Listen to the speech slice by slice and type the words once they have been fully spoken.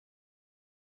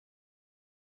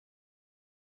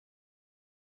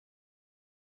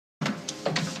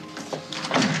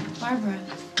Barbara,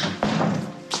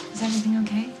 is everything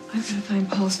okay? I've got to find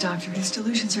Paul's doctor. His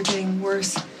delusions are getting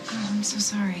worse. Oh, I'm so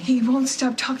sorry. He won't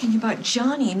stop talking about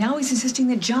Johnny. Now he's insisting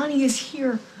that Johnny is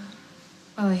here.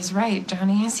 Well, he's right.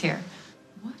 Johnny is here.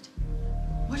 What?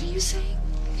 What are you saying?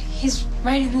 He's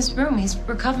right in this room. He's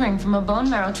recovering from a bone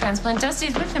marrow transplant.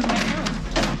 Dusty's with him right now.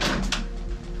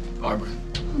 Barbara.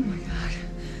 Oh, my God.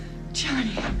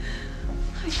 Johnny.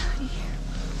 Hi, honey.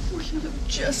 Oh, you look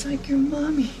just like your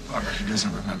mommy. Barbara, he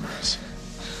doesn't remember us.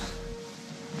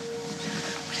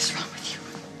 What is wrong with you?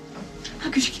 How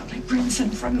could you keep my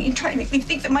grandson from me and try to make me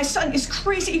think that my son is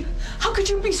crazy? How could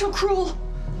you be so cruel?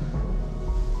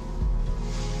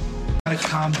 You gotta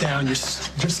calm down. You're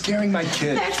scaring my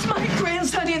kid. That's my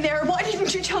grandson in there. Why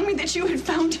didn't you tell me that you had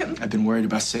found him? I've been worried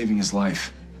about saving his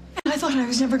life. And I thought I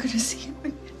was never going to see him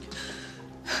again.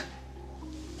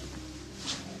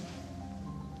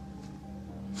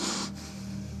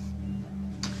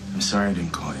 I'm sorry I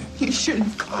didn't call you. You shouldn't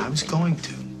have called. I was going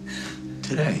to.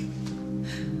 Today.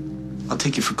 I'll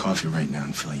take you for coffee right now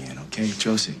and fill you in, okay,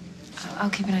 Josie? I'll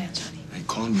keep an eye on Johnny. Hey,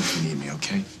 call me if you need me,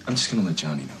 okay? I'm just gonna let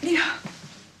Johnny know. Yeah.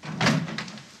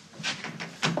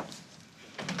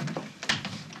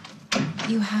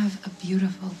 You have a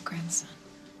beautiful grandson.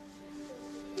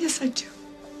 Yes, I do.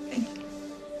 Thank you.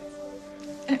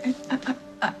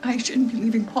 I shouldn't be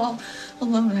leaving Paul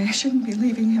alone. I shouldn't be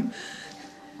leaving him.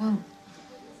 Well,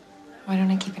 why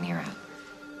don't I keep an ear out?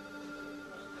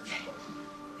 Okay.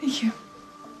 Thank you.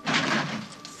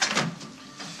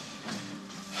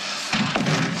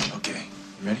 Okay,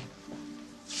 you ready?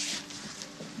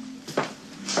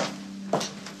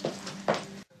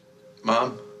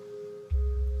 Mom?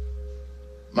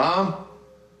 Mom?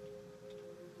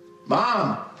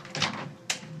 Mom?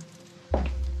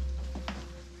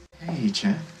 Hey,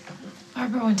 Jen.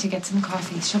 Barbara went to get some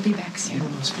coffee. She'll be back soon. You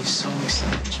must be so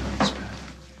excited Johnny's back.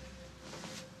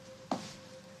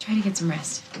 Try to get some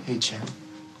rest. Hey, Jen.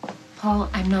 Paul,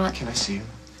 I'm not... Can I see him?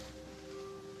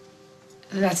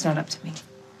 That's not up to me.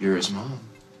 You're his mom.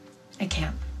 I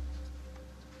can't.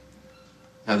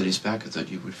 Now that he's back, I thought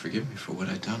you would forgive me for what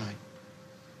I'd done.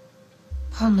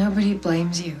 Paul, nobody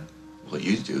blames you. Well,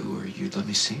 you do, or you'd let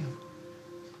me see him.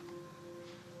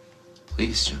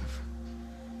 Please, Jennifer.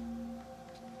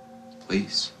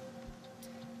 Please.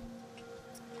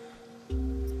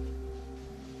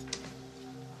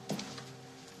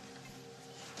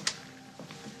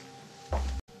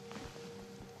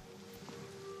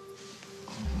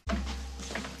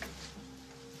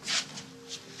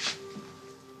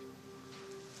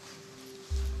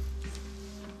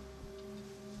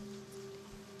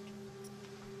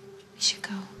 We should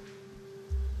go.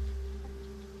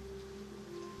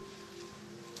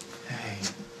 Hey.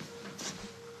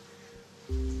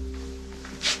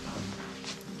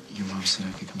 Your mom said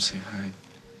I could come say hi.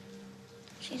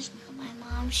 She's not my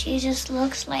mom. She just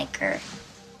looks like her.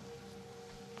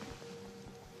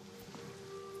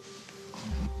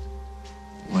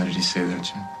 Why did he say that,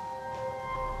 Jen?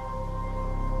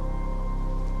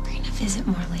 We're gonna visit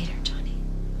more later, Johnny.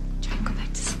 Try and go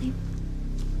back to sleep.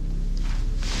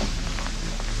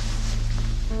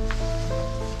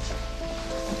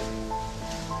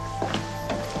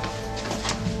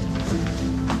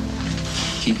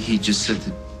 He just said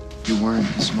that you weren't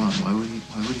his mom. Why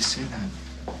would he say that?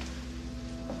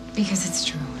 Because it's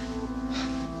true.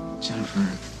 Jennifer,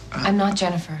 I'm not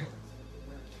Jennifer.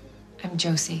 I'm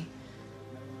Josie.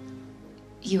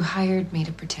 You hired me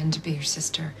to pretend to be your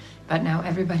sister, but now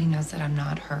everybody knows that I'm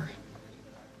not her.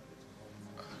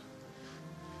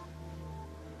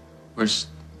 Where's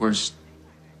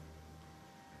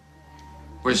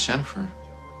Jennifer?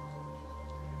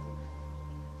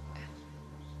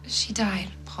 She died,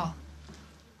 Paul.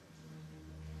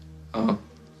 Oh.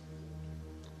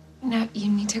 Now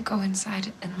you need to go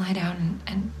inside and lie down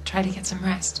and try to get some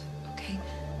rest, okay?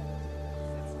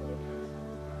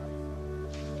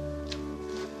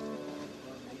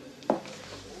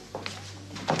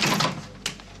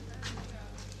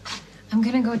 I'm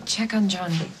gonna go check on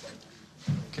Johnny.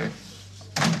 Okay.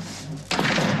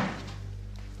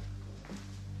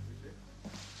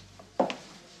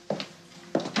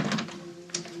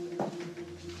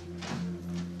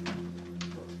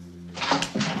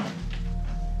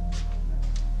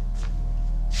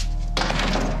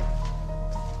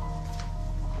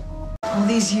 All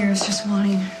these years just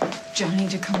wanting Johnny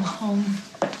to come home.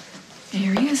 And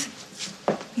here he is.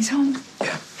 He's home.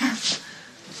 Yeah.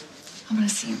 I'm gonna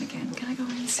see him again. Can I go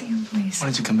in and see him, please? Why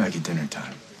don't you come back at dinner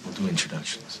time? We'll do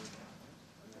introductions.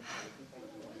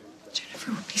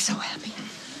 Jennifer would be so happy.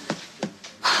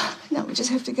 Now we just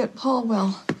have to get Paul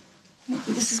well.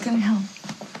 Maybe this is gonna help.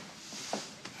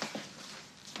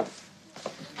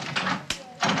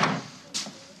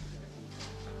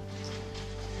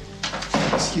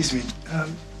 Excuse me.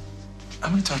 I'm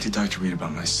going to talk to Dr. Reed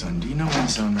about my son. Do you know when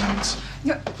he's on rounds?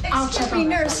 No, excuse me,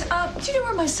 nurse. Do you know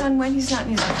where my son went? He's not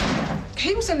in his room.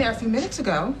 He was in there a few minutes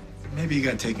ago. Maybe he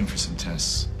got taken for some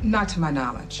tests. Not to my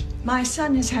knowledge. My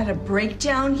son has had a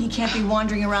breakdown. He can't be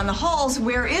wandering around the halls.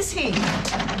 Where is he?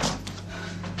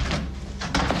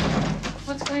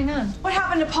 What's going on? What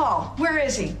happened to Paul? Where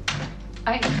is he?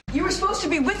 You were supposed to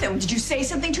be with him. Did you say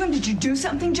something to him? Did you do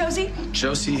something, Josie?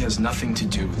 Josie has nothing to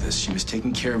do with this. She was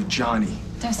taking care of Johnny.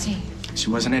 Dusty. She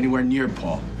wasn't anywhere near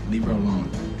Paul. Leave her alone.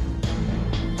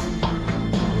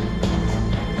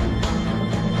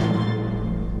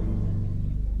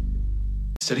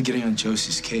 Instead of getting on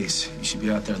Josie's case, you should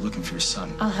be out there looking for your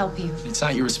son. I'll help you. It's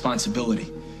not your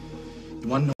responsibility. You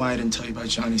want to know why I didn't tell you about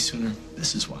Johnny sooner?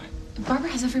 This is why. Barbara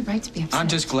has every right to be upset. I'm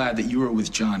just glad that you were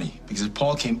with Johnny, because if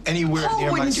Paul came anywhere Paul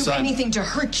near my wouldn't do son, anything to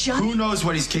hurt Johnny. who knows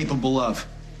what he's capable of?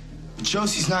 But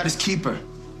Josie's not his keeper,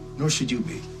 nor should you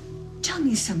be. Tell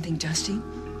me something, Dusty.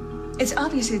 It's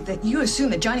obvious that you assume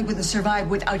that Johnny wouldn't survive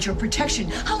without your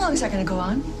protection. How long is that going to go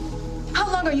on?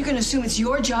 How long are you going to assume it's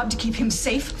your job to keep him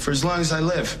safe? For as long as I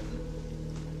live.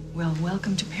 Well,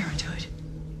 welcome to parenthood.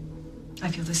 I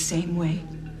feel the same way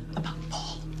about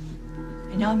Paul.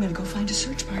 And now I'm going to go find a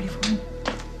search party for him.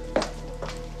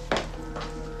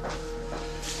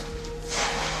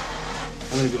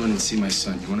 I'm gonna go in and see my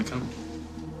son. You wanna come?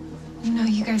 No,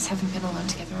 you guys haven't been alone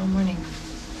together all morning.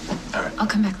 All right. I'll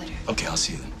come back later. Okay, I'll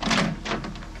see you then.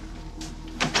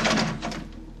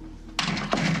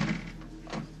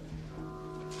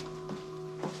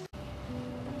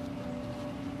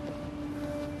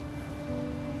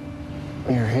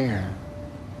 You're here.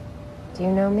 Do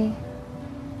you know me?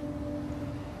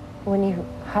 When you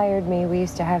hired me, we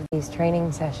used to have these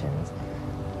training sessions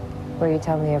where you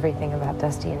tell me everything about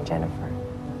Dusty and Jennifer.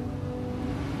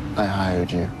 I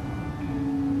hired you.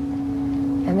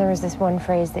 And there was this one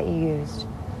phrase that you used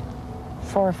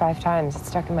 4 or 5 times. It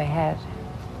stuck in my head.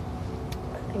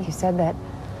 You said that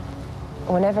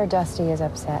whenever Dusty is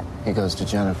upset... He goes to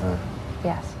Jennifer.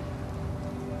 Yes.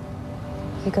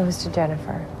 He goes to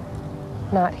Jennifer.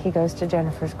 Not he goes to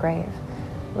Jennifer's grave.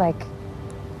 Like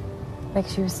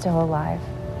she was still alive.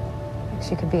 Like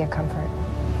she could be a comfort.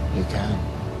 You can.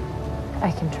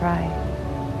 I can try.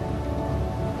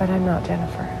 But I'm not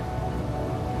Jennifer.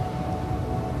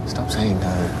 Stop saying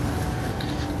that.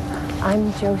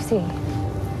 I'm Josie.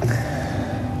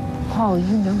 Paul,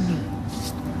 you know me.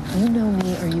 You know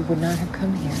me or you would not have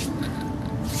come here.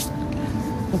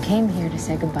 You came here to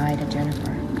say goodbye to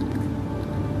Jennifer.